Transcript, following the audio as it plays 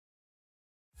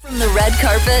From the red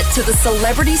carpet to the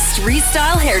celebrity street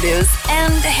style hairdos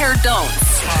and hair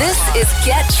don'ts. This is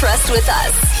Get Dressed with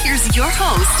Us. Here's your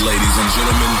host, ladies and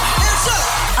gentlemen,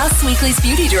 Us Weekly's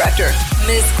beauty director,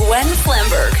 Ms. Gwen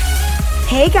Flamberg.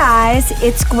 Hey guys,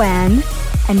 it's Gwen,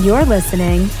 and you're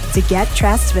listening to Get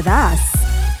Dressed with Us.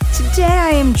 Today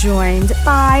I am joined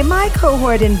by my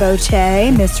cohort in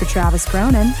Boche, Mr. Travis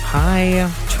Cronin.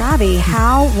 Hi. Travi,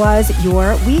 how was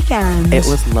your weekend? It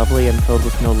was lovely and filled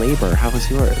with no labor. How was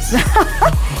yours?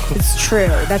 It's true.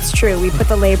 That's true. We put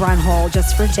the labor on hold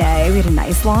just for a day. We had a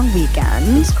nice long weekend.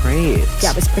 It was great. Yeah,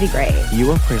 it was pretty great. You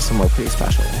were somewhere pretty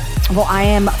special. Well, I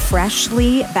am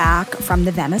freshly back from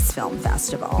the Venice Film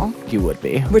Festival. You would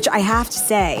be. Which I have to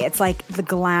say, it's like the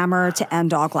glamour to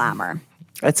end all glamour.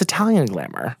 It's Italian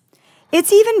glamour.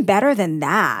 It's even better than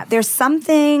that. There's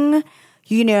something,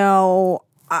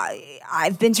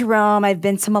 I've been to Rome, I've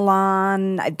been to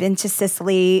Milan, I've been to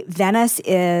Sicily. Venice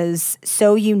is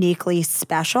so uniquely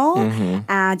special,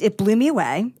 and it blew me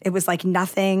away. It was like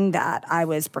nothing that I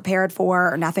was prepared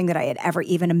for or nothing that I had ever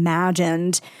even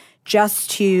imagined,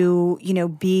 just to,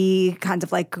 be kind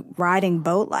of like riding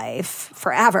boat life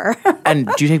forever. And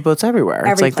do you take boats everywhere?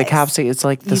 It's like the cap state, it's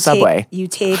like the subway. You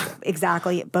take,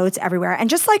 exactly, boats everywhere. And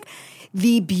just like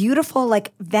the beautiful,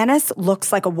 like Venice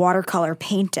looks like a watercolor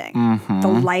painting. The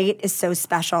light is so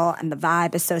special and the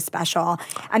vibe is so special.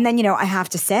 And then, I have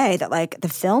to say that like the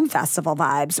film festival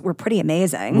vibes were pretty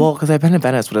amazing. Well, because I've been to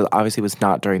Venice, but it obviously was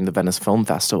not during the Venice Film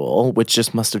Festival, which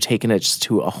just must have taken it just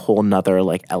to a whole nother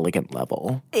like elegant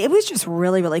level. It was just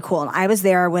really, really cool. And I was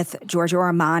there with Giorgio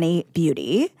Armani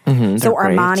Beauty. So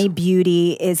great. Armani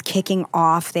Beauty is kicking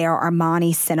off their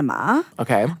Armani Cinema.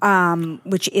 Okay.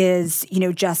 Which is,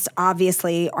 just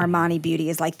obviously Armani Beauty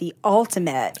is like the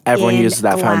ultimate. Everyone in uses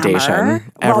that glamour.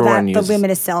 foundation. The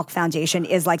Luminous Silk foundation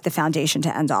is like the foundation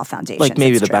to end all foundations. Like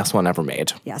maybe it's the true. best one ever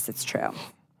made. Yes, it's true.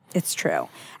 It's true.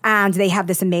 And they have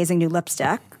this amazing new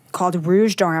lipstick called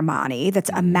Rouge d'Armani that's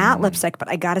a matte lipstick, but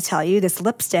I got to tell you, this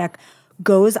lipstick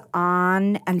goes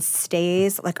on and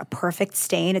stays like a perfect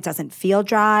stain. It doesn't feel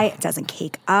dry. It doesn't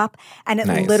cake up. And it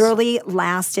literally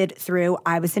lasted through,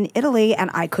 I was in Italy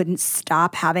and I couldn't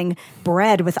stop having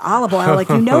bread with olive oil. Like,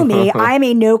 you know me, I'm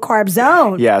a no-carb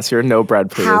zone. Yes, you're no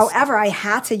bread, please. However, I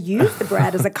had to use the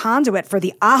bread as a conduit for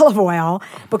the olive oil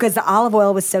because the olive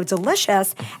oil was so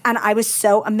delicious. And I was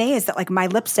so amazed that like my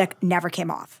lipstick never came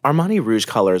off. Armani Rouge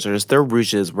colors are just, their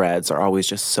rouges, reds are always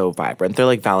just so vibrant. They're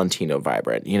like Valentino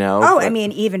vibrant, Oh, I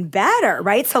mean, even better,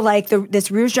 right? So like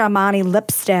this Rouge d'Armani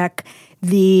lipstick,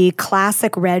 the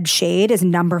classic red shade is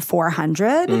number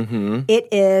 400. It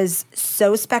is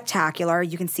so spectacular.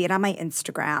 You can see it on my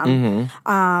Instagram.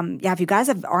 If you guys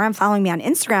aren't following me on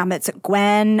Instagram, it's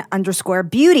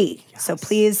Gwen_beauty. Yes. So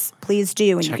please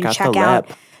do. And you can check out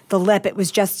the lip. It was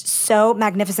just so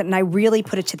magnificent. And I really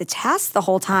put it to the test the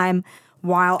whole time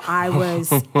while I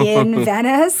was in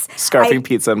Venice. Scarfing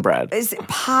pizza and bread.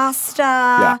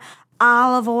 Pasta,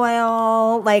 olive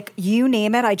oil, like you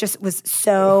name it. I just was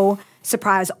so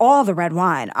surprised. All the red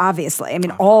wine, obviously. I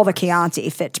mean, all the Chianti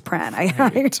fit to print.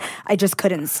 I just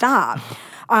couldn't stop.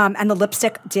 And the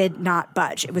lipstick did not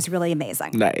budge. It was really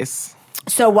amazing. Nice.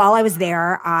 So while I was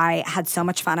there, I had so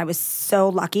much fun. I was so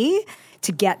lucky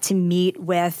to get to meet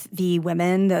with the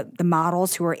women, the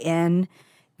models who were in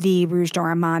the Rouge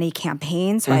d'Armani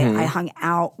campaign. So I hung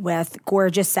out with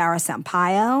gorgeous Sarah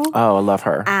Sampaio. Oh, I love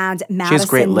her. And Madison. She has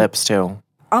great lips, too.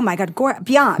 Oh, my God.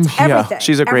 Beyond everything. Yeah,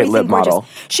 she's a great lip gorgeous. model.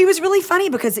 She was really funny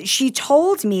because she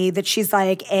told me that she's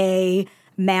like a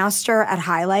master at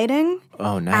highlighting.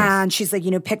 Oh, nice. And she's like,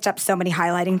 picked up so many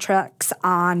highlighting tricks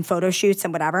on photo shoots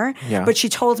and whatever. Yeah. But she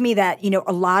told me that,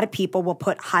 a lot of people will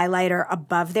put highlighter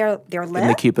above their lip. In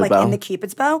the Cupid bow. In the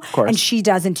Cupid's bow. Of course. And she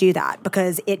doesn't do that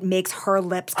because it makes her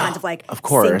lips kind of like of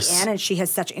course. sink in. And she has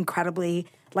such incredibly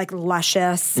like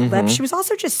luscious lips. She was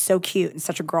also just so cute and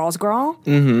such a girl's girl.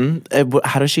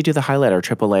 How does she do the highlighter?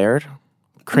 Triple layered?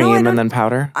 Cream and then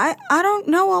powder? I don't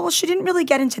know. Well, she didn't really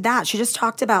get into that. She just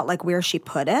talked about like where she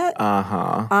put it.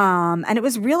 And it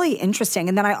was really interesting.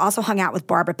 And then I also hung out with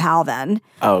Barbara Palvin.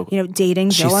 Oh. Dating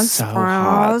Dylan so Sprouse.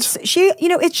 hot. She,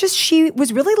 it's just she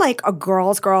was really like a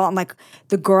girl's girl and like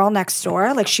the girl next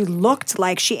door. Like she looked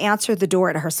like she answered the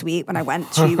door to her suite when I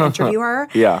went to interview her.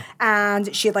 Yeah.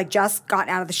 And she had like just gotten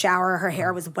out of the shower. Her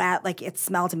hair was wet. Like it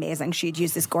smelled amazing. She'd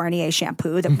used this Garnier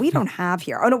shampoo that we don't have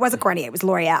here. Oh, no, it wasn't Garnier. It was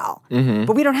L'Oreal.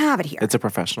 But we don't have it here. It's a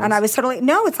professional. And I was totally,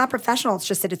 no, it's not professional. It's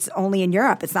just that it's only in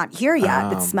Europe. It's not here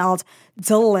yet. It smelled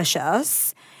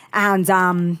delicious. And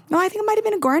no, I think it might have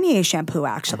been a Garnier shampoo,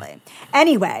 actually.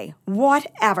 Anyway,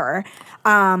 whatever.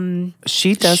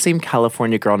 She does seem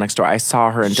California girl next door. I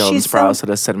saw her and Dylan Sprouse at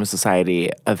a Cinema Society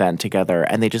event together,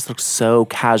 and they just look so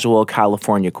casual,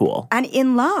 California cool. And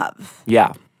in love.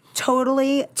 Yeah.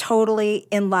 Totally, totally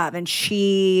in love. And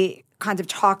she kind of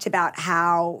talked about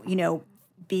how, you know,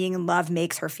 being in love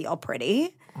makes her feel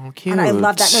pretty. Oh, cute. And I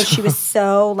love that. No, she was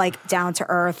so like down to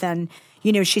earth, and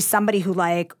you know, she's somebody who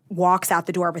like walks out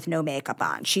the door with no makeup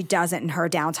on. She doesn't, in her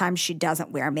downtime, she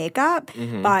doesn't wear makeup,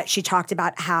 but she talked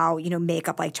about how, you know,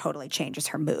 makeup like totally changes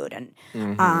her mood.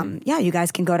 And yeah, you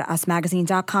guys can go to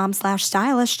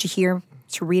usmagazine.com/stylish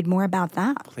to read more about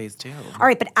that. Please do. All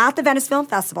right, but at the Venice Film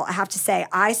Festival, I have to say,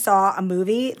 I saw a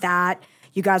movie that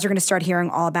you guys are going to start hearing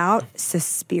all about,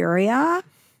 Suspiria,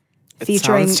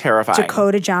 featuring sounds terrifying.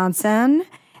 Dakota Johnson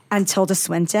and Tilda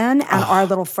Swinton, and our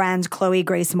little friend Chloe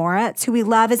Grace Moritz, who we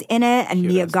love, is in it, and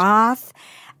Mia Goth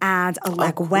and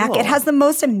Alec Weck. It has the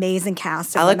most amazing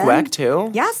cast of Alec women. Weck,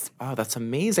 too? Yes. Oh, that's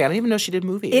amazing. I didn't even know she did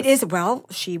movies. It is, well,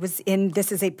 she was in,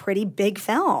 this is a pretty big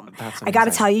film. That's I got to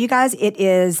amazing. tell you guys, it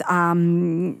is,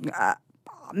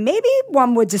 maybe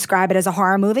one would describe it as a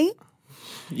horror movie.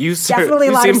 Definitely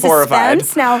a lot of seem horrified.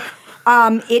 suspense. Now,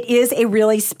 it is a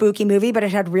really spooky movie, but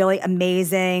it had really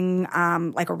amazing,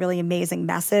 like a really amazing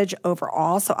message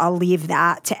overall. So I'll leave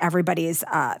that to everybody's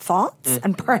thoughts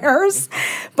and prayers.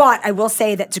 But I will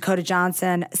say that Dakota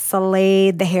Johnson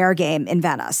slayed the hair game in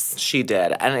Venice. She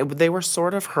did. And they were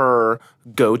sort of her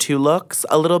go-to looks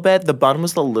a little bit. The bun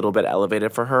was a little bit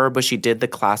elevated for her, but she did the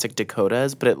classic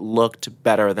Dakotas, but it looked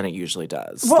better than it usually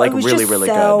does. Well, like it was really, just really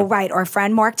so good. right. Our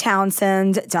friend Mark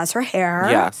Townsend does her hair.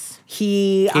 Yes.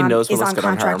 He knows what is looks on good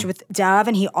on contract her. with Dove,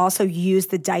 and he also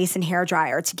used the Dyson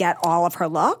hairdryer to get all of her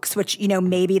looks, which, you know,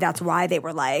 maybe that's why they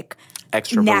were like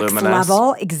Extra next voluminous.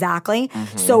 level. Exactly.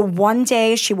 So one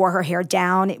day she wore her hair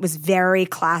down. It was very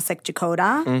classic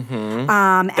Dakota.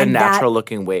 The And natural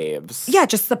looking waves. yeah,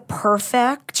 just the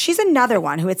perfect. She's another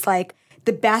one who it's like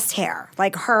the best hair,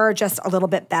 like her, just a little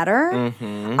bit better.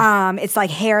 It's like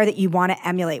hair that you want to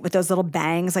emulate with those little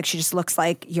bangs. Like she just looks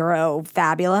like Euro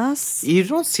fabulous. You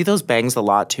don't see those bangs a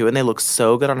lot too, and they look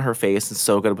so good on her face and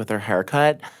so good with her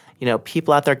haircut. You know,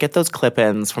 people out there, get those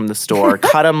clip-ins from the store,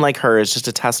 cut them like hers just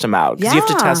to test them out. Because you have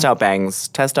to Yeah. test out bangs,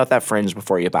 test out that fringe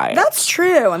before you buy it. That's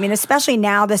true. I mean, especially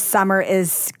now this summer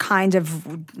is kind of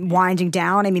winding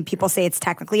down. I mean, people say it's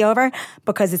technically over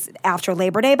because it's after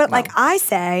Labor Day. But like I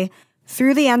say,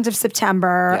 through the end of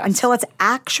September, Yes. until it's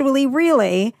actually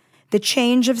really the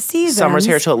change of seasons. Summer's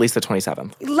here till at least the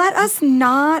 27th. Let us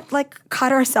not like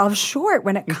cut ourselves short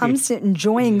when it comes to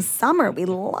enjoying summer. We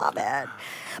love it.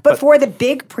 But for the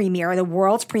big premiere, the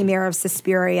world's premiere of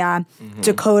Suspiria,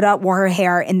 Dakota wore her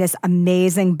hair in this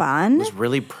amazing bun. It was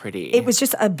really pretty. It was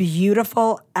just a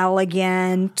beautiful,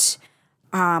 elegant,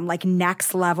 like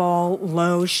next level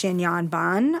low chignon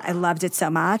bun. I loved it so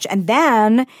much. And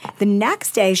then the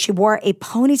next day, she wore a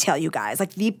ponytail, you guys,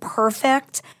 like the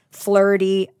perfect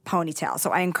flirty ponytail.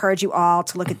 So I encourage you all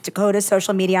to look at Dakota's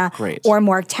social media Great. or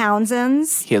Mark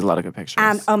Townsend's. He has a lot of good pictures.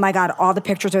 And oh my God, all the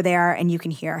pictures are there and you can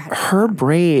hear her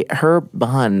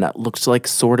bun looked like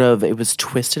sort of, it was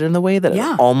twisted in the way that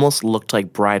Yeah. it almost looked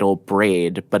like bridal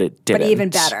braid, but it didn't. But even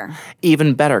better.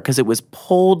 Even better, because it was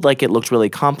pulled like it looked really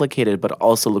complicated, but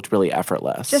also looked really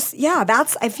effortless. Just, yeah,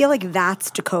 I feel like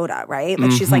that's Dakota, right?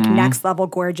 Like she's like next level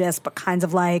gorgeous, but kind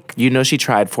of like, you know she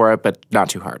tried for it, but not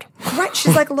too hard. right,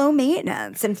 she's like low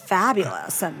maintenance and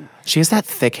fabulous. And She has that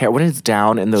thick hair. When it's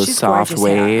down in those She's soft gorgeous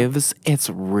hair. waves, it's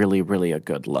really, really a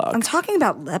good look. I'm talking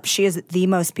about lips. She has the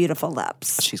most beautiful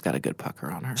lips. She's got a good pucker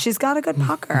on her. She's got a good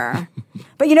pucker.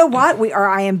 But you know what?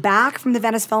 I am back from the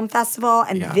Venice Film Festival,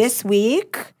 and Yes. this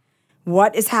week,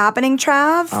 what is happening,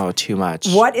 Trav? Oh, too much.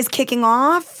 What is kicking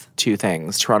off? Two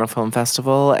things: Toronto Film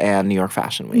Festival and New York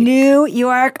Fashion Week. New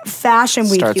York Fashion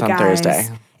Week, Starts you on guys. Thursday.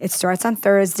 It starts on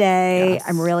Thursday. Yes.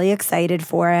 I'm really excited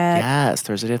for it. Yes,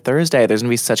 Thursday to Thursday. There's going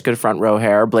to be such good front row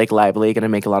hair. Blake Lively going to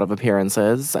make a lot of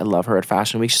appearances. I love her at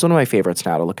Fashion Week. She's one of my favorites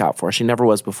now to look out for. She never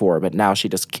was before, but now she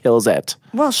just kills it.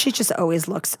 Well, she just always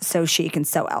looks so chic and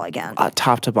so elegant.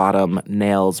 Top to bottom,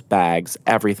 nails, bags,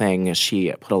 everything.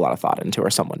 She put a lot of thought into, or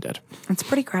someone did. It's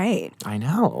pretty great. I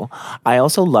know. I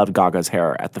also loved Gaga's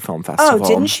hair at the film festival. Oh,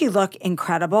 didn't she look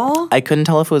incredible? I couldn't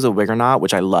tell if it was a wig or not,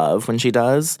 which I love when she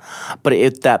does. But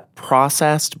that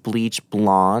processed bleach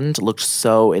blonde looked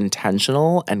so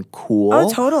intentional and cool. Oh,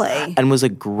 totally. And was a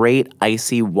great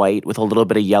icy white with a little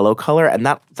bit of yellow color. And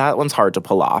that one's hard to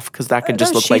pull off because that could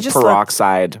just No, look she like just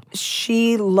peroxide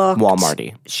She looked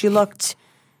Walmarty. She looked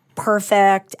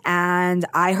perfect. And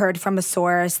I heard from a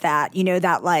source that,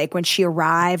 that like when she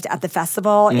arrived at the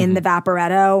festival in the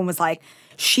Vaporetto and was like,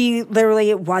 she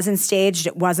literally wasn't staged.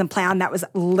 It wasn't planned. That was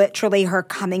literally her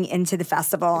coming into the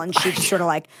festival. And she just sort of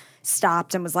like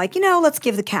stopped and was like, let's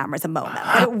give the cameras a moment.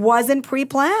 But it wasn't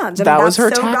pre-planned. That was her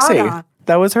taxi. Gaga.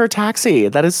 That was her taxi.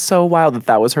 That is so wild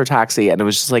that was her taxi. And it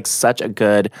was just like such a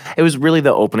good, it was really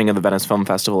the opening of the Venice Film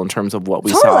Festival in terms of what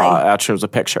we saw in terms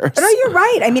of pictures. No, you're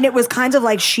right. I mean, it was kind of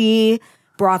like she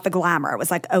brought the glamour. It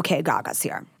was like, okay, Gaga's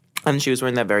here. And she was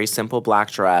wearing that very simple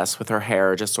black dress with her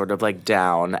hair just sort of like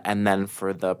down. And then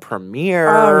for the premiere.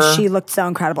 Oh, she looked so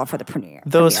incredible for the premiere.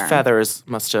 Those feathers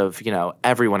must have,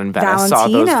 everyone in Venice saw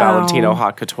those Valentino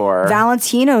haute couture.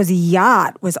 Valentino's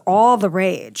yacht was all the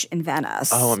rage in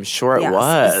Venice. Oh, I'm sure it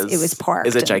was. It was parked.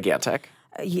 Is it gigantic?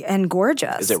 And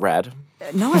gorgeous. Is it red?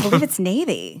 No, I believe it's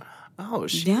navy. Oh,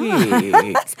 she. Yeah.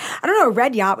 I don't know. A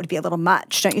red yacht would be a little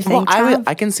much, don't you think? Well,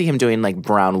 I can see him doing like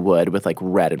brown wood with like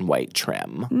red and white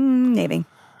trim. Maybe.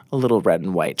 A little red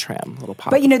and white trim, a little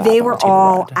pop. But they were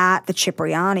all at the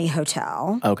Cipriani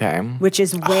Hotel. Okay. Which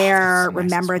is where,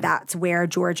 remember, that's where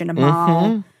George and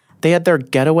Amal. They had their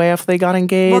getaway after they got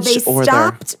engaged? Well, they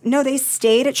stopped. No, they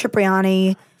stayed at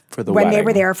Cipriani. For the when wedding. They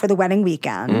were there for the wedding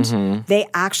weekend. They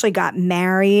actually got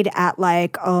married at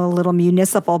like a little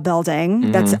municipal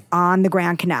building that's on the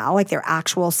Grand Canal, like their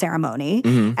actual ceremony.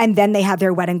 And then they had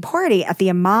their wedding party at the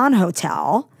Amman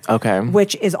Hotel,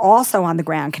 which is also on the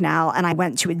Grand Canal. And I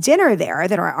went to a dinner there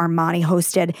that Armani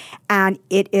hosted, and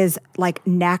it is like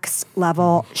next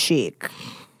level chic.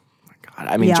 Oh my God.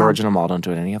 I mean, George and Amal don't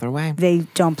do it any other way. They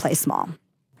don't play small.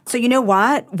 So you know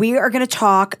what? We are going to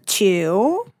talk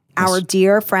to our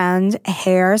dear friend,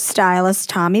 hairstylist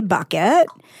Tommy Buckett.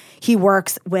 He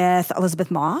works with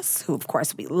Elisabeth Moss, who, of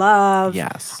course, we love.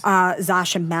 Yes.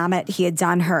 Zasha Mamet. He had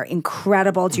done her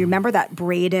incredible. Do you remember that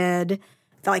the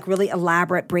like really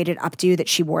elaborate braided updo that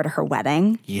she wore to her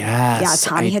wedding? Yes, yeah,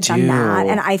 Tommy had done that.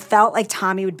 And I felt like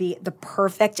Tommy would be the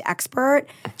perfect expert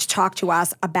to talk to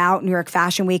us about New York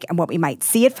Fashion Week and what we might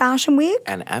see at Fashion Week.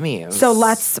 And Emmys. So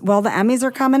the Emmys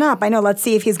are coming up. I know. Let's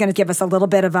see if he's going to give us a little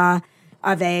bit of a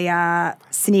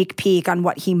sneak peek on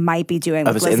what he might be doing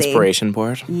with Lizzie. Of his inspiration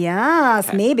board?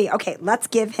 Yes, maybe. Okay, let's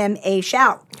give him a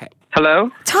shout. Okay. Hello?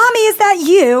 Tommy, is that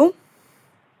you?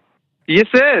 Yes,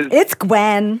 it is. It's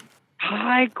Gwen.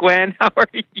 Hi, Gwen. How are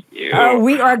you? Oh,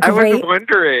 we are great. I was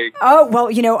wondering. Oh,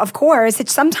 well, of course.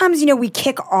 It's sometimes, we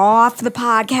kick off the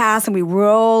podcast and we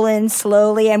roll in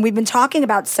slowly. And we've been talking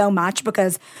about so much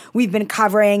because we've been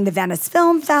covering the Venice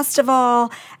Film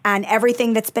Festival and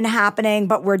everything that's been happening.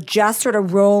 But we're just sort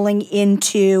of rolling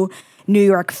into New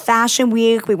York Fashion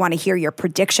Week. We want to hear your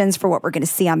predictions for what we're going to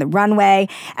see on the runway.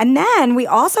 And then we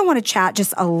also want to chat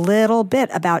just a little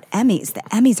bit about Emmys. The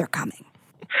Emmys are coming.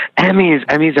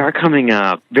 Emmys are coming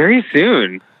up very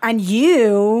soon. And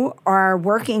you are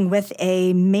working with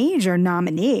a major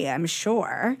nominee, I'm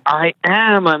sure. I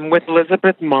am. I'm with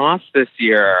Elisabeth Moss this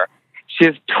year. She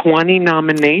has 20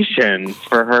 nominations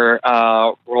for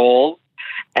her roles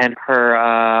and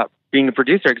her being a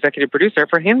producer, executive producer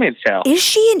for Handmaid's Tale. Is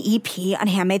she an EP on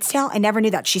Handmaid's Tale? I never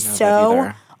knew that. She's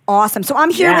so awesome. So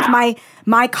I'm here with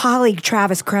my colleague,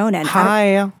 Travis Cronin.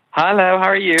 Hi. Hello, how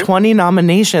are you? 20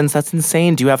 nominations. That's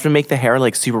insane. Do you have to make the hair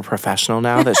like super professional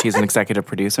now that she's an executive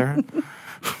producer?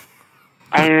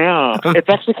 I don't know. It's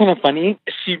actually kind of funny.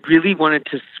 She really wanted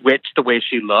to switch the way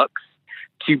she looks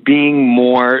to being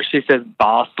more, she says,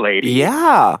 boss lady.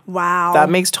 Yeah. Wow. That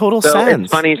makes total sense.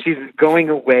 It's funny. She's going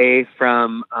away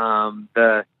from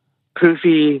the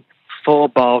poofy, full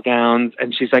ball gowns,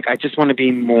 and she's like, I just want to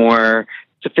be more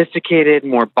sophisticated,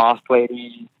 more boss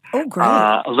lady. Oh, great.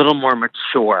 A little more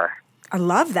mature. I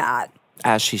love that.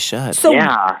 As she should. So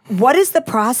what is the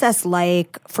process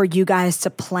like for you guys to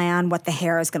plan what the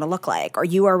hair is going to look like? Are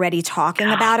you already talking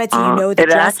about it? Do you know the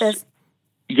dresses?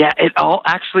 It all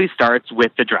actually starts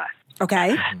with the dress.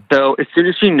 Okay. So as soon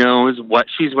as she knows what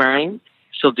she's wearing,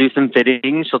 she'll do some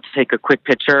fitting. She'll take a quick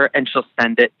picture and she'll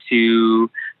send it to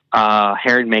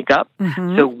hair and makeup.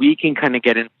 So we can kind of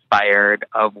get inspired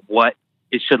of what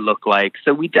it should look like.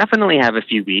 So we definitely have a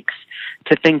few weeks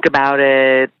to think about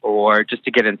it or just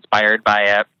to get inspired by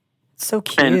it. So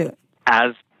cute. And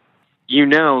as you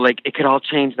know, like it could all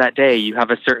change that day. You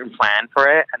have a certain plan for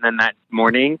it, and then that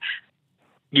morning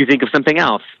you think of something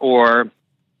else, or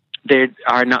they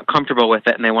are not comfortable with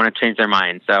it and they want to change their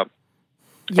mind. So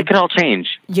it could all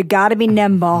change. You got to be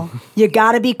nimble. You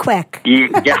got to be quick.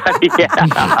 Yeah.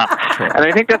 And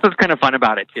I think that's what's kind of fun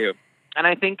about it too. And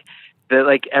I think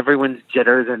like everyone's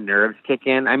jitters and nerves kick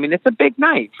in. I mean, it's a big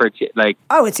night for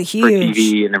it's a huge for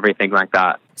TV and everything like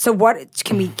that. So what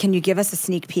can you give us a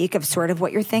sneak peek of sort of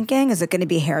what you're thinking? Is it going to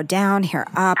be hair down, hair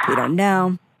up? We don't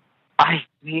know. I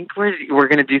think we're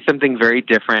going to do something very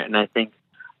different, and I think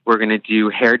we're going to do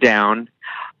hair down,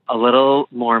 a little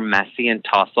more messy and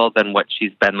tousled than what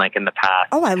she's been like in the past.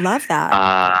 Oh, I love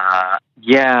that.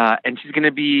 Yeah, and she's going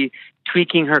to be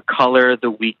tweaking her color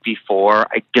the week before.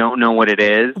 I don't know what it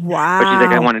is. Wow. But she's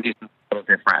like, I want to do something a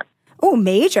little different. Oh,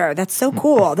 major. That's so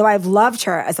cool. Though I've loved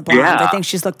her as a blonde. Yeah. I think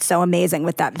she's looked so amazing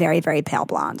with that very, very pale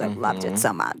blonde. I've loved it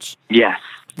so much. Yes.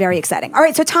 Very exciting. All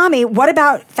right, so Tommy, what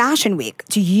about Fashion Week?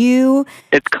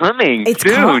 It's coming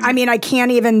soon. I mean, I can't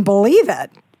even believe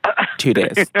it. 2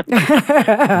 days.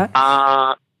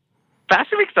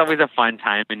 Fashion Week's always a fun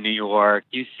time in New York.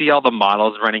 You see all the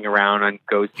models running around on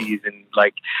go-sees and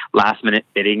like last-minute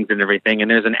fittings and everything, and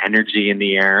there's an energy in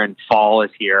the air, and fall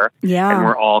is here. Yeah. And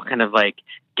we're all kind of like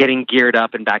getting geared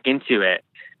up and back into it.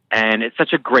 And it's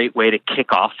such a great way to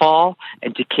kick off fall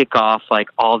and to kick off like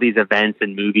all these events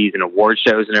and movies and award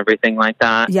shows and everything like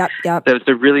that. Yep. So it's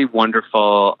a really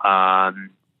wonderful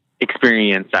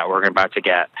experience that we're about to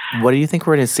get. What do you think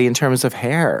we're going to see in terms of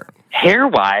hair?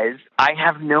 Hair-wise, I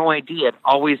have no idea. It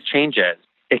always changes.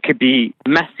 It could be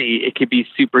messy. It could be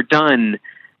super done.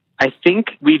 I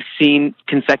think we've seen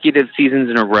consecutive seasons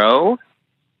in a row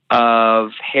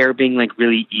of hair being like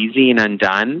really easy and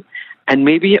undone. And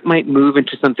maybe it might move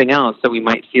into something else. So we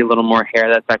might see a little more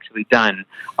hair that's actually done.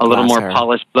 A little more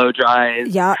polished blow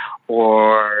dries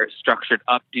or structured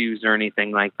updos or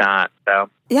anything like that. So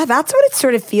yeah, that's what it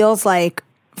sort of feels like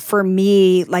for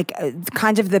me. Like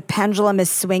kind of the pendulum is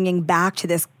swinging back to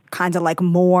this kind of like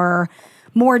more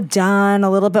done, a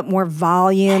little bit more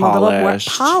volume, a little bit more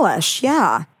polish.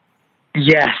 Yeah.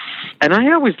 Yes. And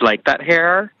I always like that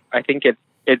hair. I think it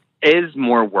is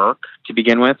more work to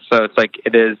begin with. So it's like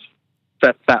it is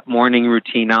that morning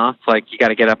routine off. Like you got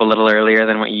to get up a little earlier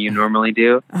than what you normally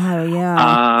do. Oh yeah,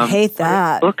 I hate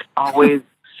that. It looks always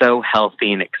so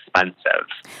healthy and expensive.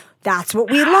 That's what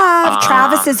we love.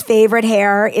 Travis's favorite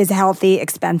hair is healthy,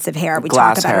 expensive hair. We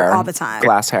talk about it all the time.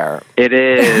 Glass hair. It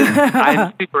is.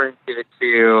 I'm super into it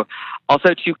too.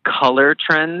 Also, to color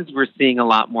trends, we're seeing a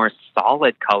lot more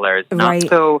solid colors, not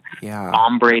so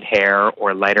ombre hair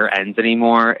or lighter ends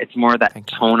anymore. It's more that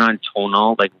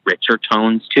tone-on-tonal, like richer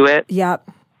tones to it. Yep.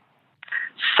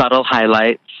 Subtle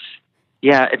highlights.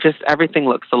 Yeah, it just, everything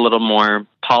looks a little more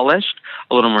polished,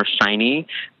 a little more shiny.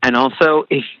 And also,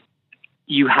 if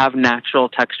you have natural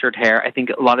textured hair, I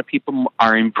think a lot of people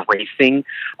are embracing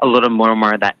a little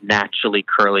more of that naturally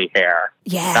curly hair.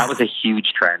 Yeah. That was a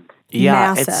huge trend. Yeah,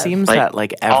 Massive. It seems that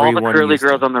like everyone all the curly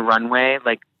girls on the runway,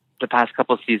 like the past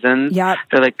couple of seasons, they're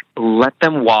like, let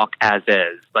them walk as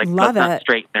is. Like, let's not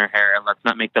straighten their hair. Let's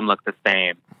not make them look the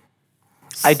same.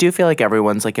 I do feel like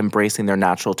everyone's like embracing their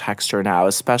natural texture now,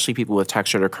 especially people with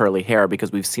textured or curly hair,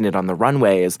 because we've seen it on the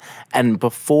runways. And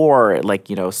before,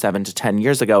 7 to 10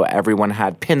 years ago, everyone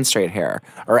had pin straight hair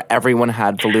or everyone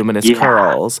had voluminous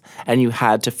curls, and you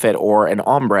had to fit or an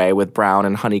ombre with brown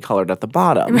and honey colored at the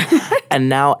bottom. And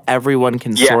now everyone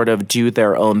can sort of do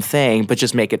their own thing, but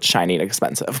just make it shiny and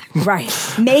expensive. Right.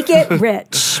 Make it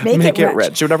rich. Make it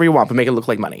rich. Do whatever you want, but make it look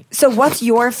like money. So what's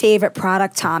your favorite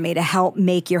product, Tommy, to help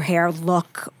make your hair look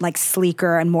like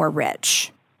sleeker and more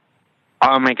rich?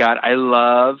 Oh my God. I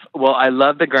love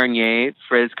the Garnier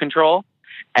Frizz Control.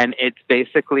 And it's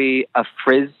basically a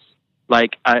frizz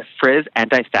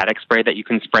anti-static spray that you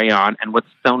can spray on. And what's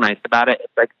so nice about it,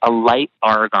 it's like a light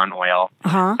argan oil.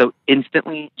 Uh-huh. So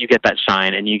instantly you get that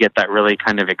shine and you get that really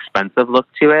kind of expensive look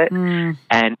to it.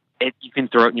 And you can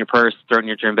throw it in your purse, throw it in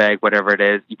your gym bag, whatever it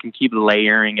is. You can keep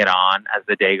layering it on as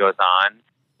the day goes on.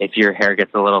 If your hair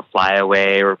gets a little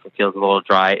flyaway or if it feels a little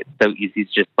dry, it's so easy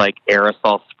to just like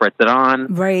aerosol spritz it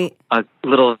on. Right. A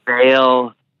little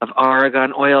veil of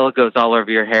argan oil goes all over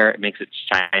your hair. It makes it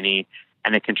shiny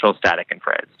and it controls static and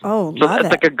frizz. Oh, so love that's it.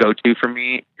 like a go-to for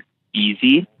me. It's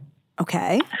easy.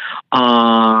 Okay.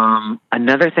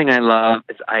 Another thing I love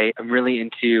is I'm really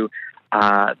into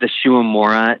the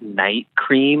Shuamora night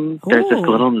cream. There's this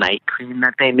little night cream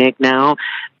that they make now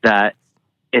that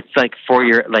it's like for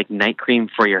your night cream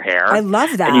for your hair. I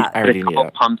love that. And you put a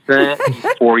couple pumps in it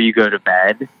before you go to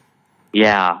bed.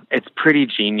 Yeah, it's pretty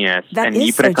genius. That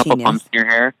you put a couple pumps in your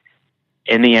hair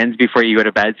in the ends before you go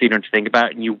to bed so you don't have to think about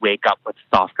it, and you wake up with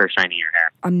softer, shinier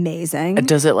hair. Amazing.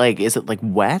 Is it like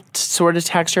wet sort of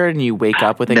texture and you wake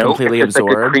up with it completely it's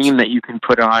absorbed? Like a cream that you can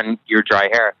put on your dry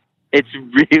hair. It's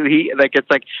really it's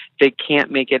like they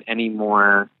can't make it any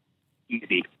more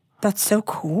easy. That's so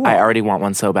cool. I already want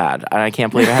one so bad. And I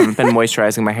can't believe I haven't been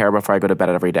moisturizing my hair before I go to bed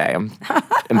every day. I'm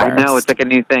embarrassed. I know, it's like a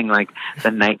new thing, like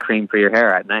the night cream for your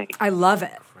hair at night. I love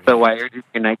it. So while you're doing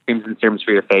your night creams and serums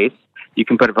for your face, you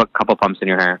can put a couple pumps in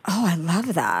your hair. Oh, I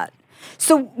love that.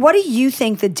 So what do you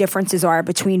think the differences are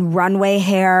between runway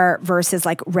hair versus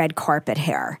like red carpet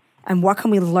hair? And what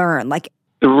can we learn? Like,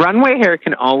 the runway hair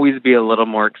can always be a little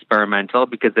more experimental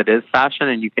because it is fashion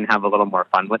and you can have a little more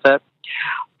fun with it.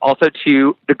 Also,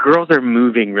 too, the girls are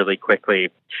moving really quickly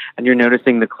and you're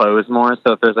noticing the clothes more.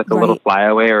 So if there's like a little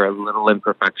flyaway or a little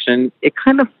imperfection, it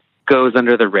kind of goes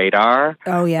under the radar.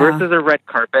 Oh, yeah. Versus a red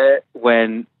carpet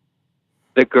when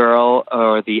the girl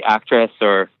or the actress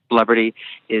or celebrity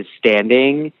is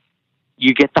standing,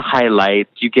 you get the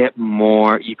highlights, you get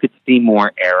more, you could see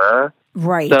more error.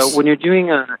 Right. So when you're doing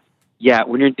a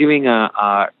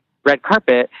red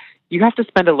carpet, you have to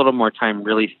spend a little more time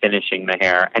really finishing the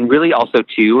hair and really also,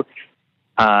 too,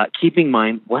 keeping in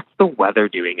mind, what's the weather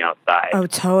doing outside? Oh,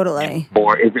 totally.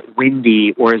 Or is it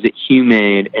windy or is it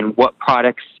humid? And what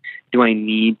products do I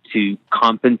need to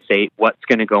compensate what's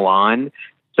going to go on?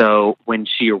 So when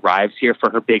she arrives here for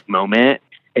her big moment,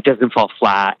 it doesn't fall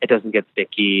flat, it doesn't get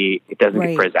sticky, it doesn't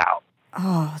get frizz out.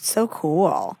 Oh, it's so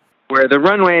cool. Where the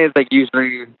runway is like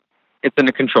usually it's in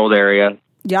a controlled area.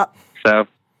 Yep. So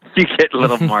you get a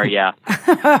little more, yeah.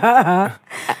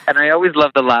 And I always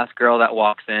love the last girl that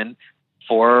walks in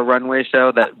for a runway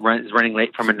show that is running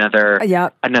late from another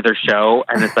show.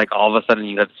 And it's like all of a sudden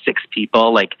you have 6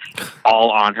 people like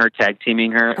all on her, tag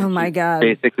teaming her. Oh, my God.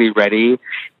 Basically ready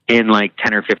in like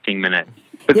 10 or 15 minutes.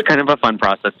 It's kind of a fun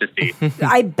process to see.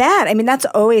 I bet. I mean, it's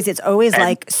always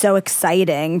like so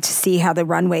exciting to see how the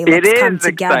runway looks come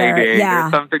together. Exciting. Yeah.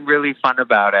 There's something really fun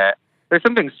about it. There's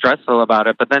something stressful about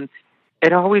it, but then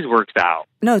it always works out.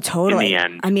 No, totally. In the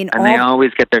end. I mean, and they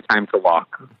always get their time to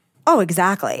walk. Oh,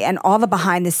 exactly. And all the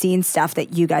behind the scenes stuff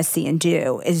that you guys see and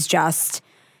do is just,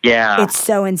 it's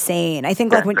so insane. I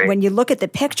think like when you look at the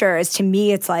pictures, to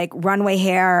me, it's like runway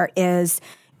hair is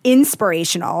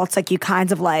inspirational. It's like you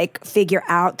kind of like figure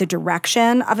out the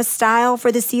direction of a style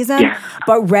for the season. Yeah.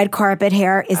 But red carpet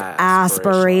hair is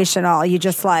aspirational. You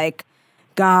just like,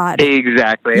 God.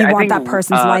 Exactly. You want that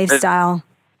person's lifestyle.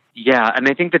 Yeah. And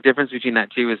I think the difference between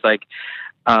that too is like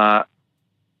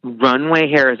runway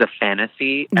hair is a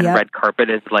fantasy and red carpet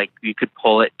is like you could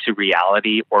pull it to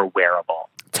reality or wearable.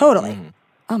 Totally.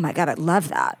 Oh my God, I love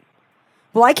that.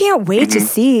 Well, I can't wait to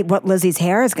see what Lizzie's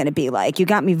hair is going to be like. You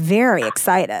got me very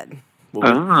excited.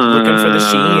 Looking for the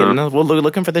sheen. We're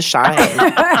looking for the shine.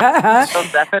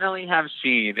 It'll definitely have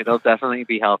sheen. It'll definitely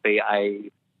be healthy.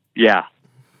 Amazing.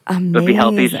 It'll be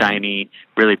healthy, shiny,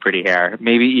 really pretty hair.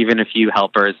 Maybe even a few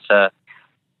helpers to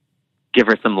give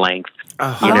her some length.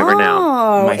 You never know.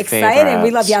 Oh, exciting. We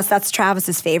love, that's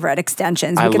Travis's favorite,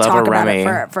 extensions. We could talk about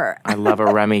it for I love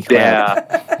a Remy clip.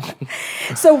 Yeah.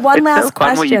 So one last so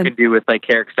fun question. What you can do with like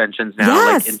hair extensions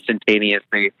now, like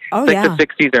instantaneously. Oh, like the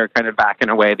 60s are kind of back in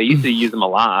a way. They used to use them a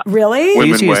lot. Really? They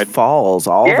used to use falls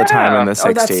all the time in the 60s.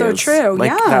 Oh, that's so true.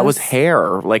 Like that was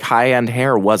hair. Like high-end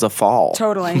hair was a fall.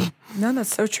 Totally. No,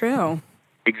 that's so true.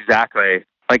 Exactly.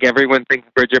 Like everyone thinks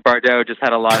Bridget Bardot just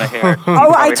had a lot of hair.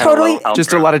 I totally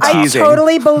just a lot of teasing. I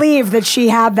totally believe that she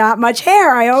had that much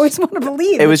hair. I always want to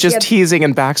believe it was just teasing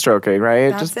and backstroking,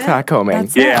 right? That's just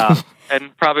backcombing. Yeah.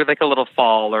 And probably like a little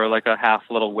fall or like a half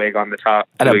little wig on the top.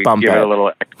 And a bump give it. A little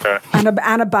extra. And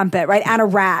a bump it, right? And a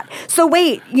rat. So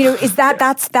wait, is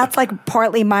that's like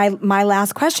partly my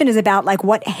last question is about like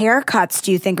what haircuts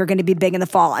do you think are going to be big in the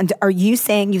fall? And are you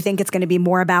saying you think it's going to be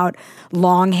more about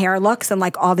long hair looks and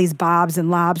like all these bobs and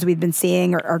lobs we've been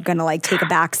seeing are going to like take a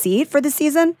back seat for the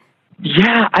season?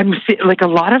 Yeah, like a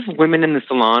lot of women in the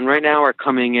salon right now are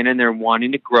coming in and they're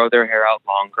wanting to grow their hair out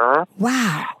longer.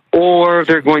 Wow. Or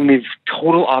they're going the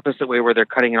total opposite way where they're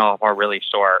cutting it off all really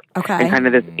short. Okay. And kind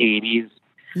of this 80s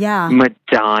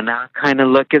Madonna kind of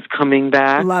look is coming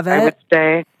back. Love it. I would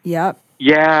say. Yep.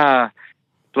 Yeah.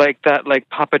 Like that like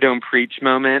Papa Don't Preach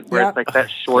moment where it's like that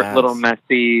short little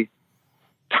messy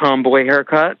tomboy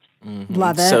haircut. Mm-hmm.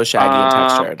 Love it. So shaggy and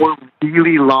textured. Or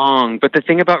really long. But the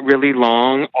thing about really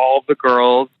long, all the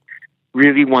girls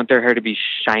really want their hair to be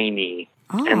shiny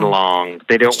and long.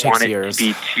 They don't want it to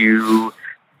be too...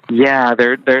 Yeah,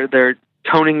 they're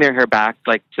toning their hair back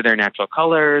like to their natural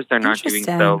colors. They're not doing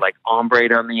so like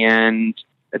ombre on the end.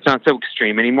 It's not so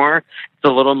extreme anymore. It's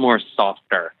a little more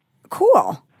softer.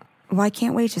 Cool. Well, I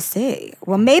can't wait to see.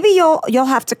 Well, maybe you'll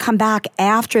have to come back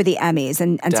after the Emmys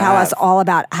and tell us all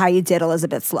about how you did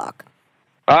Elisabeth's look.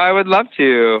 I would love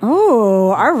to.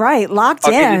 Oh, all right. Locked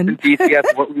in. I'll give you some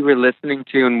BTS, what we were listening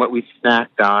to and what we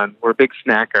snacked on. We're big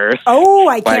snackers. Oh,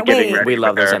 I can't wait. We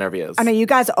love those interviews. I know you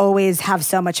guys always have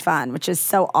so much fun, which is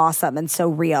so awesome and so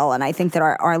real. And I think that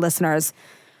our listeners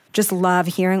just love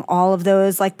hearing all of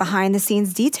those like behind the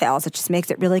scenes details. It just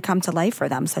makes it really come to life for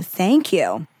them. So thank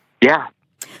you. Yeah.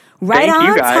 Right Thank on,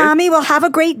 you guys. Tommy. Well, have a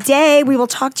great day. We will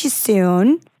talk to you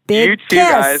soon. Big You too, kiss.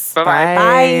 guys. Bye-bye.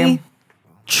 Bye.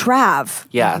 Trav,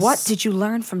 Yes. what did you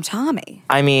learn from Tommy?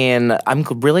 I mean, I'm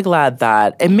really glad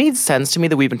that it made sense to me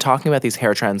that we've been talking about these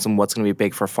hair trends and what's going to be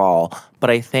big for fall. But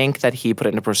I think that he put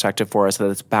it into perspective for us that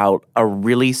it's about a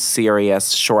really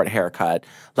serious short haircut.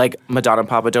 Like Madonna and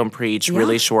Papa Don't Preach,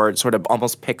 really short, sort of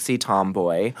almost pixie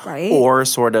tomboy. Right. Or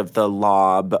sort of the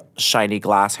lob, shiny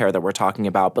glass hair that we're talking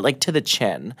about, but like to the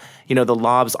chin. You know, the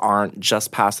lobs aren't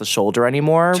just past the shoulder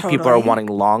anymore. Totally. People are wanting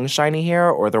long, shiny hair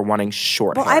or they're wanting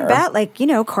short hair. Well, I bet, like, you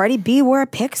know, Cardi B wore a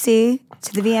pixie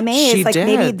to the VMAs. She like did.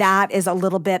 Maybe that is a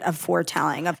little bit of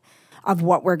foretelling of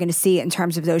what we're going to see in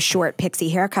terms of those short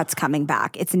pixie haircuts coming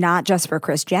back. It's not just for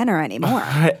Kris Jenner anymore.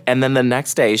 And then the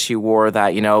next day she wore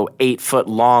that, 8-foot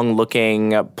long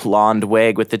looking blonde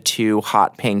wig with the two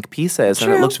hot pink pieces. True.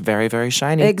 And it looked very, very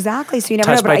shiny. Exactly. So you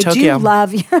never Touched know. by But Tokyo.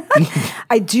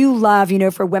 I do love,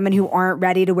 for women who aren't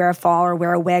ready to wear a fall or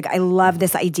wear a wig, I love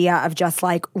this idea of just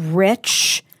like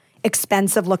rich,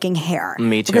 expensive looking hair.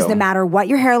 Me too. Because no matter what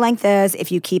your hair length is,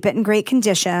 if you keep it in great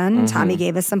condition, Tommy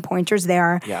gave us some pointers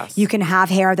there, Yes. you can have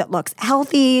hair that looks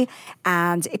healthy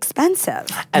and expensive.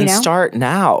 And you know? start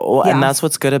now. Yeah. And that's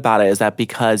what's good about it is that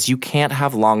because you can't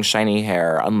have long, shiny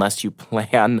hair unless you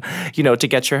plan, to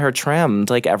get your hair trimmed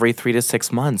like every 3 to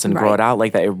 6 months and grow Right. it out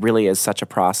like that. It really is such a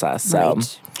process. So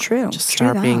Right. True. just True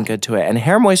start being that. good to it. And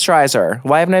hair moisturizer.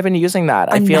 Why haven't I been using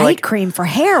that? I feel night like cream for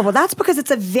hair. Well, that's because it's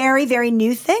a very, very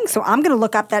new thing. So I'm going to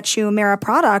look up that Shumira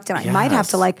product and I might have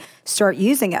to Yes. start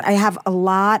using it. I have a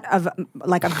lot of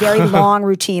a very long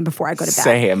routine before I go to bed.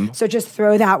 Same. So just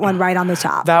throw that one right on the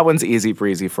top. that one's easy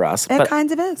breezy for us. It But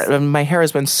kind of is. my hair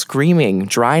has been screaming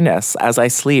dryness as I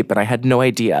sleep, and I had no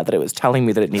idea that it was telling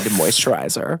me that it needed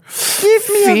moisturizer. Give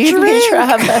me a Feed me, drink.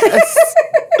 Travis.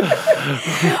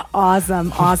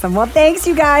 Awesome. Well, thanks,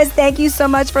 you guys. Thank you so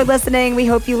much for listening. We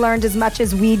hope you learned as much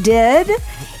as we did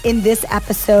in this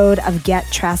episode of Get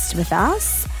Dressed with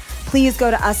Us. Please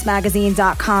go to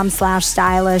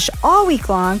usmagazine.com/stylish all week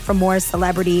long for more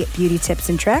celebrity beauty tips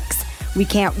and tricks. We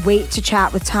can't wait to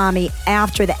chat with Tommy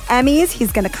after the Emmys.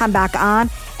 He's going to come back on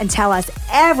and tell us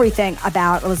everything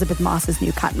about Elisabeth Moss's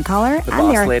new cut and color The and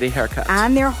Boss their Lady haircut.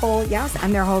 and their whole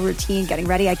routine getting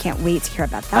ready. I can't wait to hear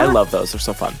about that. I love those. They're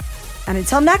so fun. And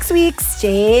until next week,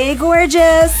 stay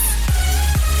gorgeous.